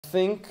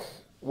think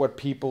what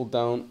people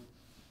don't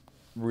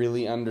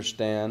really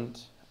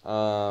understand,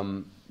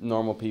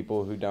 normal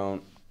people who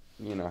don't,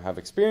 have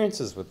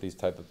experiences with these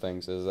type of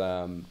things, is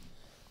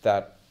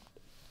that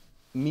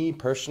me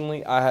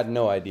personally, I had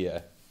no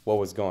idea what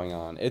was going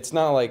on. It's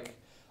not like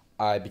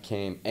I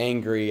became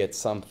angry at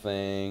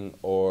something,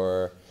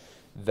 or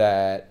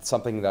that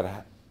something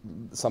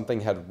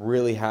had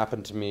really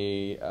happened to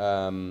me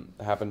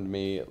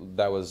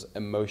that was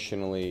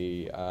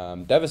emotionally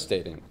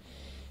devastating.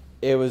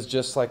 It was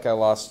just like I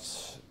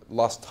lost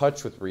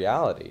touch with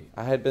reality.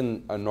 I had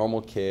been a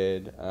normal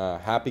kid,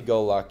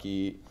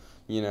 happy-go-lucky.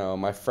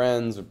 My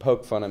friends would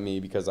poke fun at me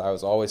because I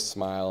was always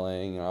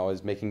smiling and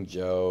always making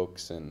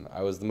jokes, and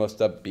I was the most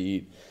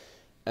upbeat.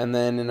 And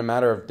then in a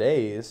matter of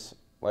days,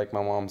 like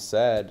my mom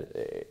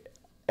said,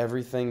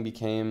 everything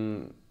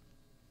became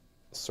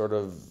sort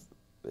of,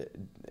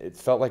 it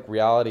felt like the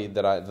reality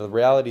that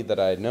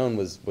I had known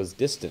was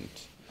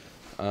distant.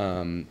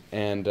 I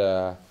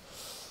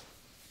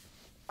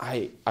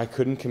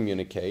couldn't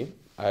communicate.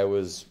 I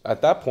was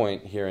at that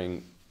point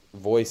hearing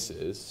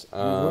voices. You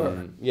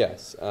were?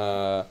 Yes.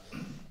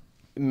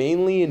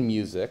 Mainly in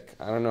music.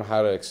 I don't know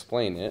how to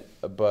explain it,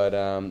 but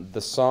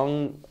the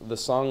song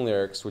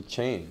lyrics would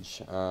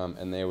change,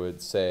 and they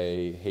would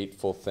say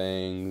hateful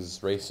things,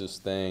 racist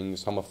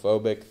things,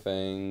 homophobic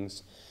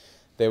things.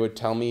 They would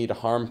tell me to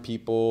harm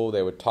people.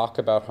 They would talk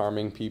about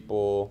harming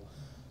people.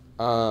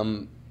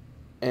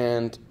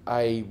 And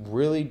I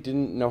really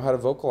didn't know how to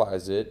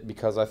vocalize it,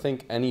 because I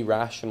think any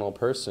rational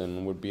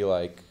person would be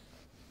like,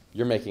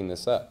 "You're making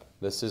this up.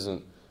 This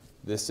isn't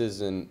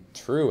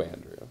true,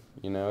 Andrew."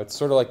 It's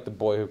sort of like the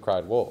boy who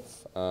cried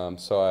wolf.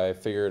 So I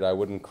figured I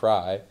wouldn't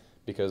cry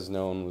because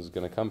no one was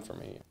going to come for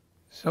me.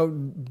 So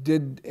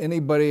did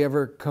anybody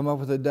ever come up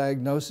with a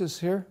diagnosis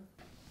here?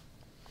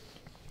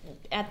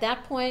 At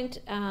that point,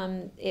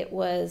 it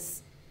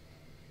was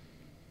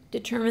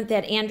determined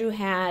that Andrew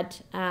had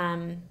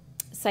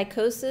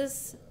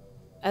psychosis,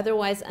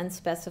 otherwise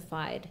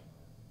unspecified.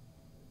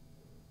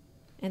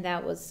 And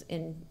that was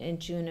in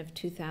June of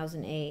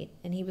 2008.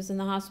 And he was in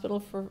the hospital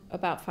for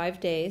about 5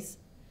 days.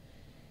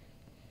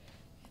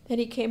 Then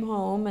he came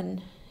home,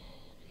 and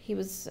he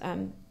was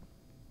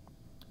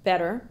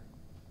better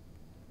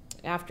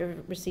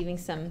after receiving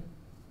some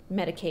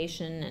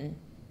medication, and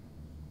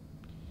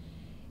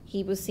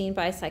he was seen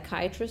by a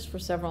psychiatrist for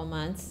several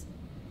months.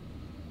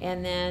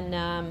 And then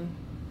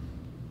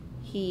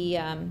he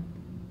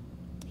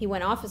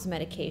went off his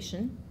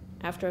medication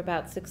after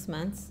about 6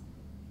 months,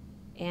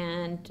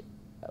 and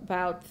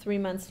about 3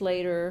 months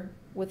later,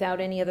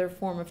 without any other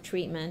form of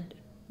treatment,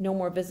 no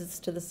more visits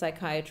to the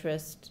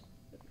psychiatrist,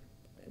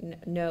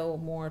 no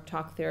more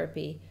talk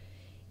therapy,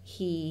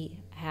 he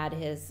had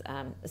his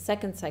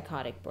second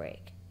psychotic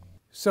break.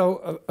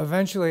 So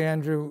eventually,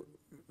 Andrew,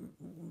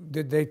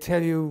 did they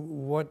tell you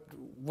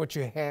what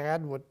you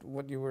had,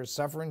 what you were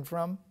suffering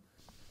from?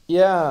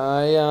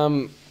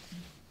 Yeah,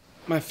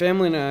 my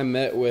family and I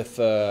met with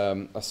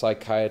a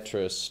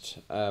psychiatrist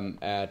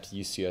at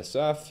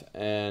UCSF,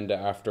 and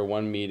after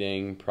one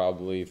meeting,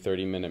 probably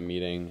 30-minute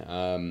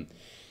meeting,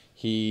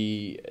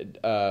 he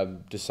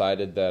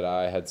decided that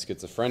I had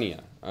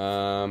schizophrenia.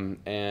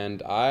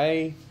 And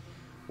I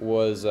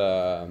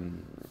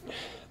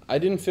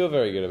didn't feel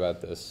very good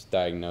about this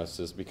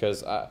diagnosis,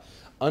 because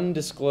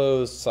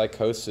undisclosed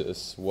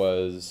psychosis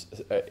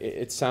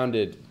it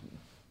sounded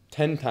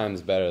 10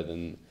 times better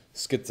than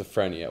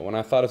schizophrenia. When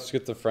I thought of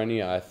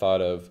schizophrenia, I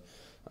thought of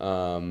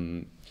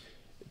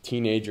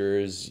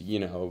teenagers,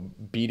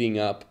 beating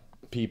up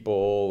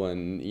people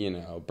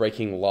and,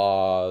 breaking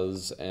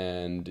laws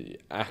and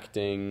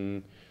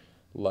acting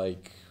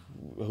like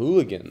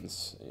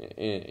hooligans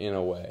in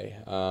a way,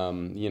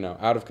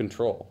 out of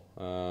control.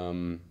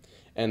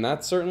 And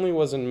that certainly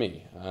wasn't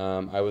me.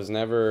 I was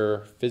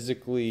never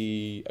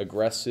physically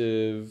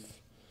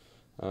aggressive,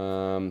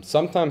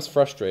 sometimes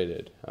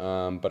frustrated,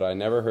 but I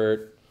never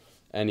hurt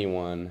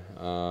anyone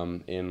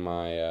in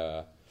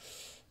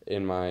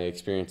my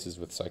experiences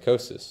with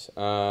psychosis.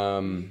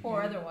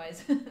 Or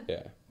otherwise.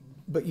 Yeah.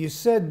 But you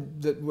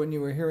said that when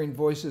you were hearing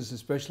voices,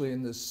 especially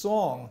in this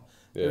song,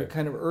 they were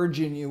kind of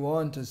urging you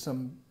on to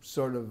some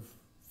sort of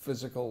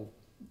physical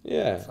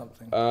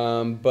something.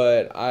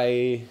 But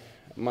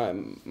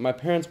my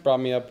parents brought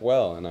me up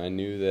well, and I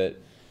knew that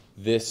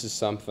this is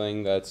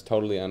something that's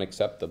totally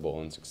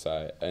unacceptable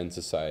in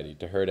society,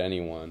 to hurt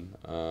anyone.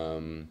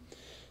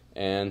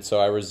 And so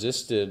I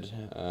resisted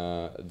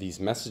these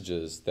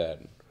messages that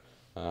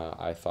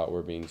I thought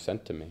were being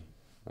sent to me.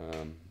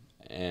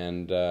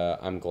 And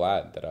I'm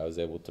glad that I was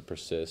able to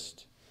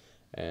persist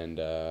and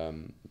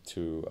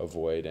to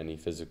avoid any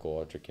physical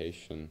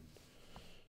altercation.